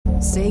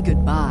Say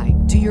goodbye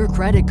to your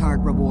credit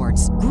card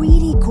rewards.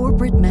 Greedy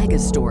corporate mega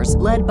stores,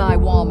 led by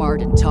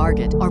Walmart and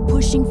Target, are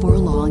pushing for a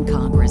law in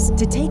Congress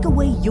to take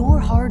away your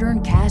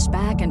hard-earned cash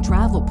back and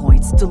travel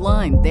points to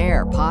line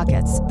their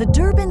pockets. The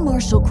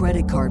Durbin-Marshall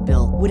credit card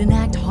bill would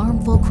enact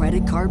harmful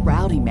credit card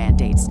routing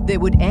mandates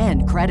that would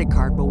end credit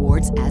card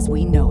rewards as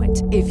we know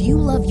it. If you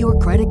love your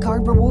credit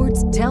card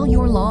rewards, tell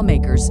your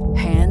lawmakers,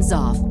 hands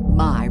off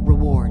my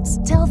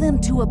rewards. Tell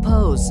them to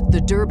oppose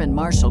the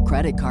Durbin-Marshall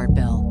credit card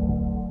bill.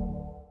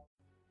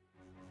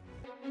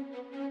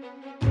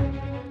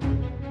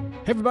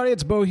 Hey everybody,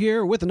 it's Bo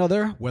here with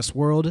another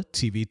Westworld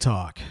TV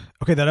Talk.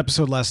 Okay, that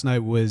episode last night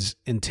was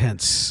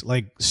intense,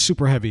 like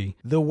super heavy.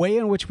 The way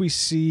in which we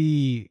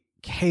see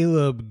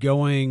Caleb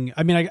going,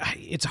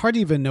 it's hard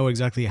to even know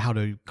exactly how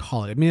to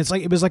call it. I mean,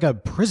 it was like a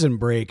prison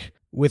break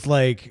with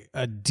like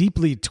a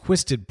deeply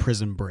twisted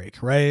prison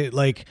break, right?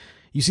 Like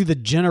you see the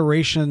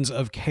generations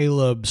of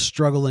Caleb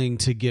struggling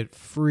to get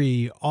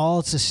free,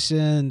 all to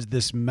send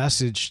this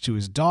message to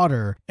his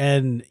daughter.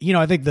 And,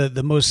 I think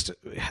the most,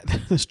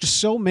 there's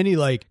just so many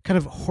like kind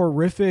of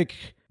horrific,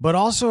 but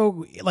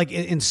also like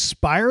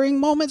inspiring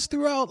moments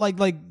throughout.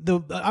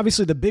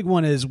 Obviously the big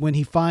one is when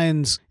he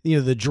finds,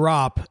 the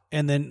drop,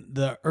 and then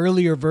the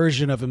earlier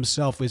version of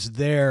himself is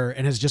there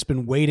and has just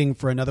been waiting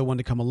for another one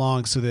to come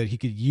along so that he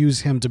could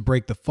use him to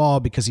break the fall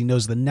because he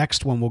knows the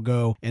next one will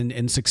go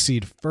and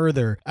succeed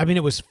further. I mean,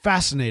 it was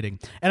fascinating.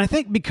 And I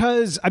think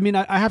because,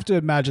 I have to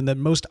imagine that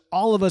most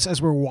all of us as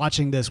we're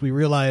watching this, we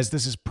realize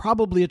this is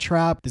probably a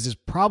trap. This is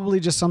probably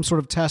just some sort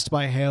of test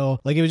by Hale.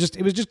 Like it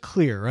was just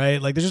clear,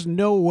 right? Like there's just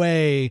no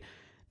way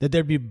that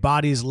there'd be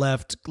bodies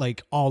left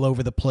like all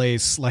over the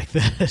place like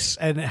this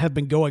and it had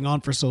been going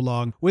on for so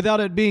long without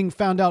it being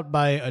found out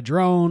by a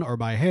drone or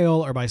by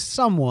Hale or by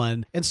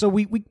someone. And so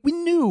we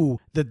knew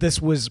that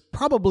this was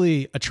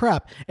probably a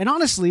trap. And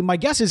honestly, my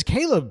guess is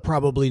Caleb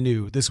probably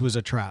knew this was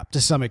a trap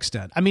to some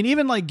extent. I mean,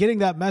 even like getting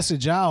that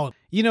message out,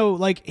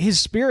 like his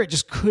spirit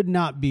just could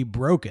not be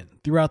broken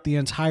throughout the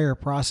entire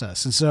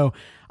process. And so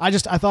I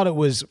thought it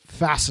was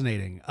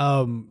fascinating.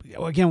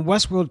 Again,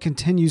 Westworld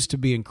continues to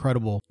be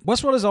incredible.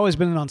 Westworld has always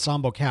been an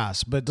ensemble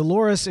cast, but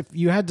Dolores, if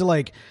you had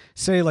to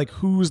say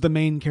who's the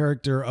main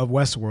character of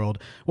Westworld,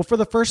 well, for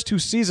the first 2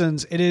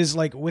 seasons, it is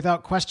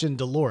without question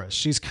Dolores.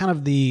 She's kind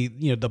of the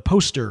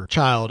poster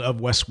child of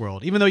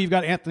Westworld. Even though you've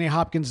got Anthony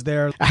Hopkins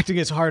there acting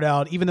his heart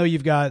out, even though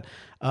you've got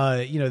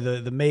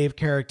the Maeve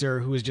character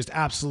who is just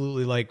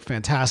absolutely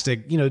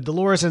fantastic.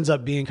 Dolores ends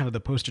up being kind of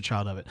the poster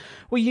child of it.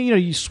 Well,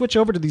 you switch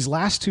over to these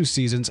last 2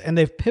 seasons and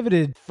they've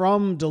pivoted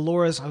from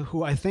Dolores,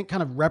 who I think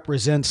kind of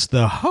represents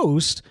the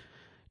host,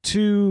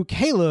 to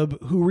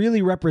Caleb, who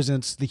really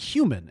represents the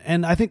human.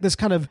 And I think this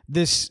kind of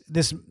this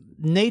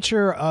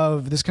nature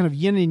of this kind of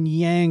yin and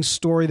yang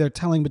story they're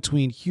telling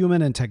between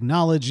human and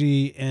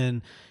technology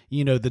and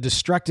the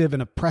destructive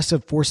and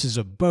oppressive forces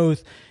of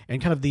both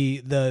and kind of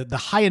the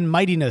high and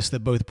mightiness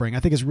that both bring.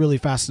 I think it's really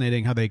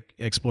fascinating how they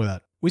explore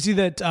that. We see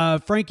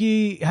that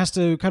Frankie has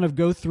to kind of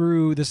go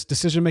through this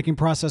decision-making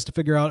process to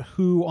figure out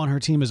who on her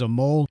team is a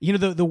mole.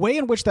 The way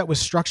in which that was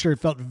structured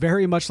felt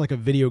very much like a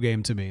video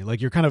game to me. Like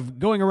you're kind of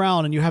going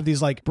around and you have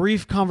these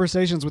brief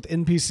conversations with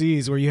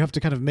NPCs where you have to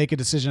kind of make a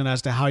decision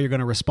as to how you're going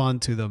to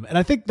respond to them. And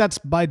I think that's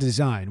by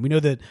design. We know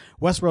that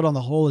Westworld on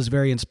the whole is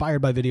very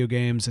inspired by video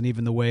games and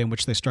even the way in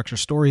which they structure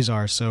stories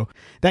are. So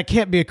that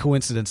can't be a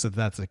coincidence that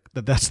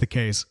that's the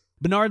case.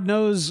 Bernard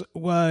knows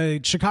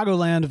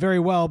Chicagoland very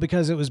well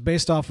because it was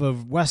based off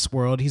of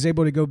Westworld. He's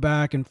able to go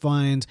back and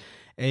find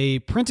a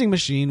printing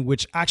machine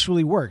which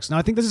actually works. Now,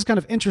 I think this is kind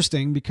of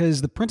interesting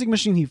because the printing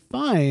machine he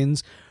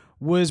finds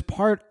was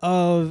part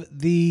of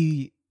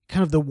the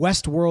kind of the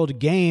Westworld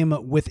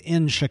game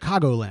within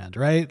Chicagoland,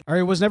 right? Or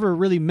it was never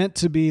really meant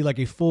to be like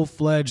a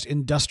full-fledged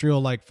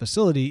industrial-like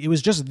facility. It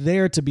was just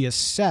there to be a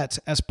set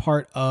as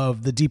part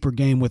of the deeper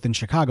game within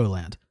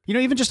Chicagoland.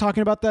 Even just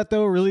talking about that,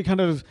 though, really kind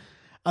of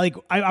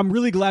I'm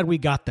really glad we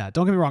got that.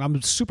 Don't get me wrong.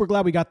 I'm super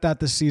glad we got that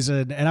this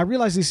season. And I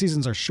realize these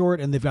seasons are short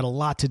and they've got a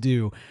lot to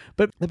do.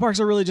 But the parks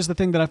are really just the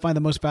thing that I find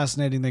the most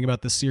fascinating thing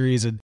about this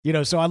series. And,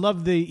 so I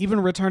love even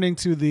returning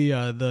to the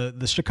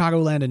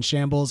Chicagoland in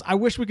shambles. I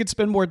wish we could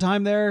spend more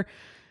time there.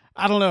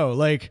 I don't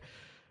know.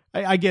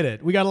 I get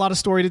it. We got a lot of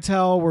story to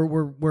tell.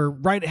 We're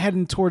right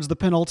heading towards the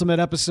penultimate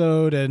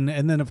episode.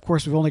 And then, of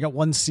course, we've only got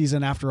 1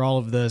 season after all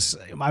of this.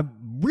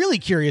 I'm really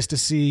curious to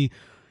see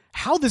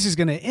how this is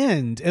going to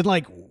end and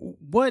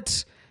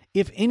what,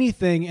 if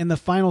anything, in the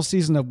final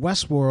season of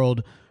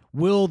Westworld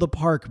will the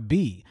park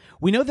be?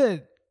 We know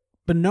that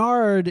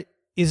Bernard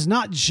is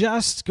not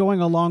just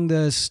going along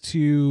this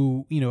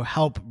to,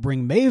 help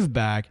bring Maeve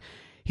back.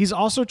 He's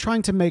also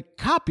trying to make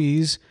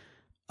copies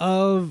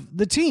of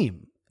the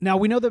team. Now,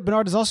 we know that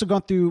Bernard has also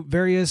gone through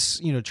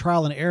various,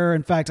 trial and error.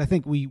 In fact, I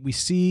think we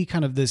see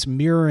kind of this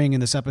mirroring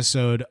in this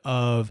episode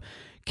of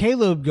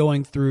Caleb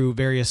going through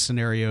various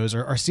scenarios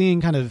or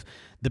seeing kind of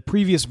the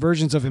previous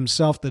versions of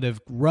himself that have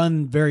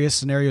run various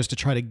scenarios to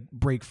try to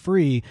break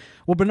free.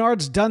 Well,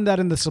 Bernard's done that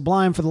in the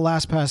Sublime for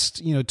the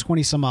past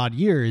 20 some odd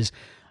years.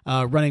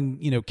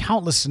 running,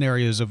 countless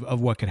scenarios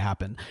of what could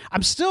happen.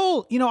 I'm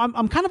still,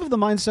 I'm kind of the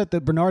mindset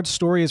that Bernard's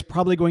story is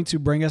probably going to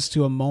bring us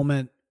to a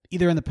moment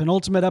either in the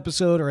penultimate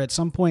episode or at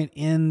some point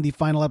in the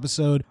final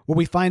episode where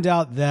we find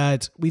out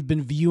that we've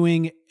been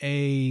viewing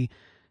a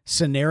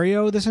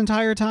scenario this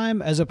entire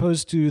time as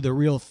opposed to the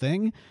real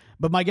thing.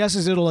 But my guess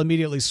is it'll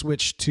immediately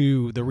switch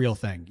to the real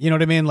thing. You know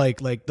what I mean? Like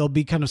there'll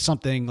be kind of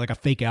something like a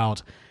fake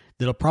out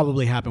that'll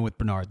probably happen with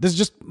Bernard. This is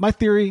just my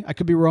theory. I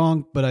could be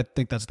wrong, but I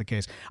think that's the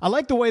case. I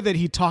like the way that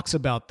he talks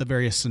about the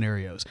various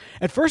scenarios.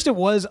 At first, it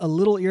was a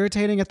little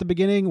irritating at the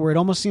beginning where it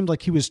almost seemed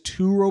like he was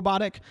too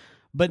robotic.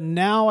 But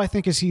now I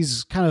think as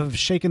he's kind of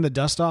shaken the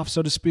dust off,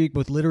 so to speak,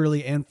 both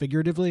literally and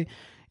figuratively,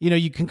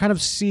 you can kind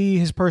of see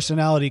his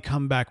personality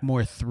come back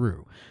more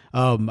through.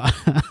 I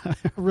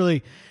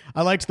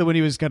liked when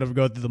he was kind of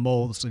going through the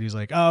moles and he's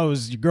like, oh, it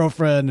was your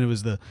girlfriend. And it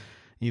was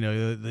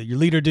your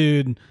leader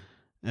dude.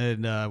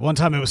 And one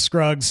time it was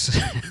Scruggs.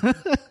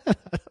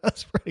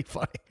 That's pretty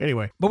funny.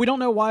 Anyway, but we don't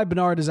know why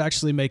Bernard is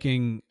actually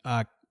making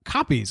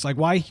copies, like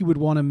why he would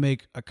want to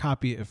make a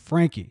copy of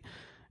Frankie.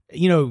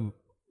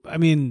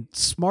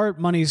 Smart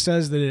money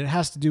says that it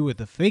has to do with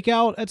the fake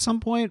out at some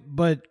point,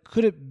 but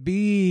could it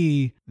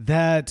be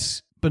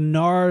that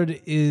Bernard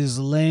is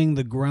laying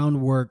the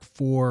groundwork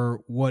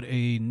for what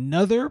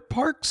another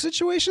park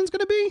situation is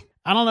going to be?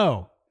 I don't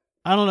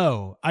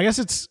know. I guess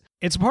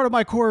it's part of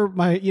my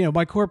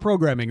core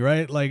programming,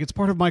 right? Like it's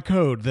part of my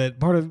code that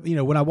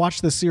when I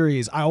watch the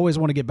series, I always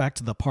want to get back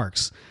to the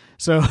parks.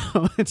 So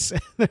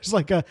there's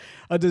like a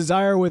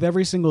desire with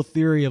every single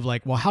theory of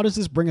like, well, how does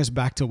this bring us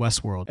back to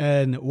Westworld?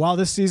 And while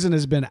this season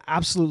has been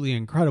absolutely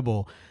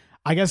incredible,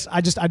 I guess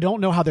I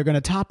don't know how they're going to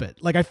top it.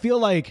 Like, I feel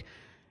like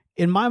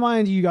in my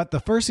mind, you got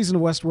the first season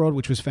of Westworld,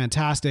 which was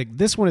fantastic.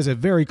 This one is a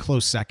very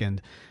close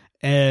second.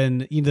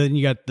 And then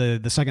you got the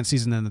second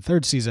season and the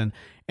third season.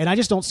 And I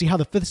just don't see how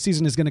the fifth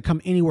season is going to come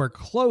anywhere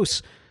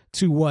close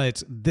to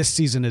what this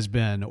season has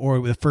been or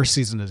the first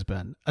season has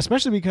been,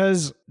 especially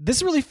because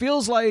this really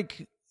feels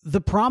like the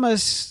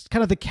promise,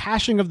 kind of the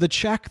cashing of the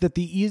check that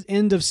the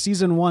end of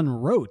season 1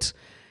 wrote.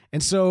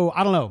 And so,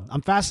 I don't know.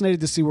 I'm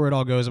fascinated to see where it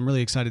all goes. I'm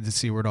really excited to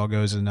see where it all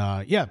goes. And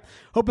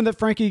hoping that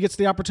Frankie gets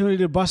the opportunity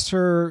to bust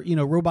her,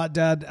 robot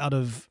dad out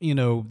of,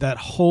 that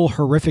whole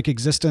horrific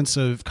existence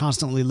of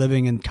constantly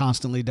living and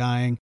constantly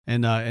dying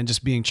and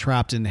just being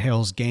trapped in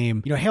Hale's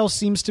game. Hale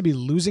seems to be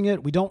losing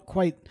it. We don't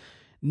quite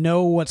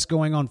know what's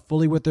going on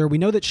fully with her. We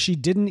know that she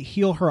didn't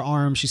heal her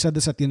arm. She said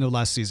this at the end of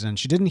last season.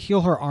 She didn't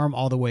heal her arm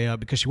all the way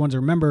up because she wanted to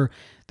remember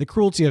the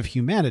cruelty of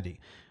humanity.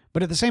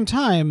 But at the same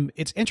time,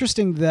 it's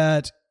interesting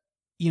that,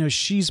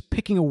 she's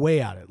picking away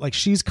at it. Like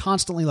she's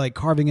constantly like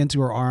carving into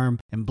her arm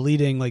and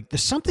bleeding. Like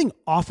there's something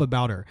off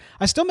about her.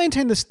 I still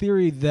maintain this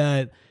theory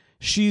that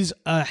she's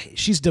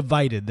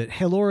divided, that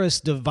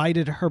Halores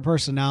divided her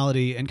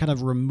personality and kind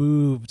of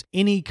removed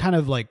any kind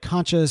of like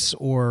conscious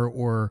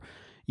or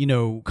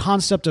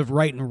concept of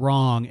right and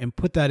wrong and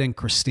put that in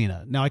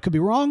Christina. Now, I could be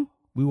wrong.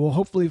 We will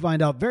hopefully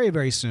find out very,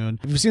 very soon.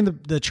 If you've seen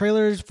the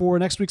trailers for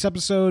next week's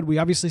episode, we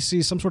obviously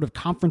see some sort of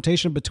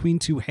confrontation between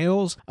two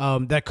Hales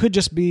that could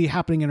just be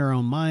happening in our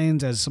own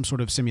minds as some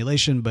sort of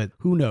simulation, but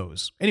who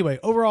knows? Anyway,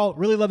 overall,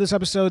 really love this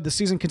episode. The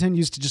season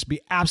continues to just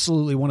be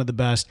absolutely one of the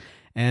best,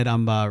 and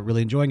I'm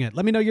really enjoying it.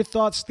 Let me know your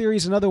thoughts,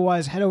 theories, and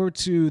otherwise, head over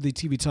to the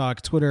TV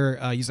Talk Twitter.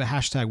 Use the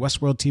hashtag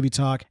Westworld TV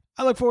Talk.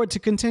 I look forward to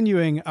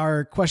continuing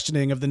our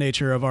questioning of the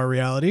nature of our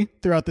reality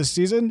throughout this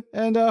season,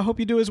 and hope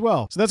you do as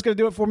well. So that's going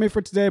to do it for me for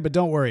today, but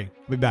don't worry,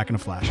 we'll be back in a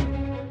flash.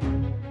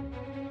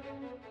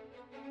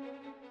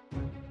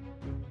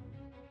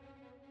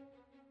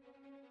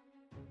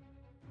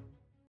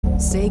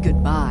 Say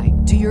goodbye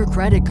to your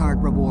credit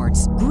card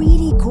rewards.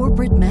 Greedy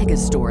corporate mega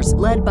stores,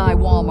 led by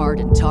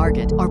Walmart and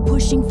Target, are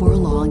pushing for a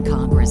law in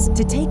Congress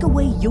to take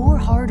away your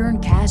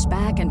hard-earned cash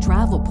back and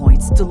travel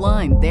points to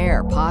line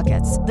their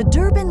pockets. The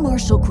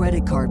Durbin-Marshall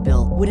credit card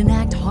bill would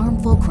enact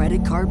harmful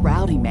credit card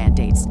routing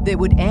mandates that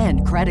would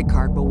end credit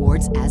card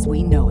rewards as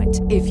we know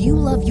it. If you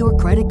love your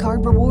credit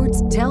card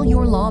rewards, tell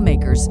your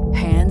lawmakers,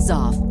 hands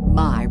off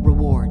my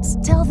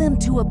rewards. Tell them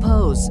to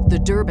oppose the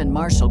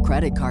Durbin-Marshall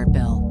credit card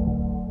bill.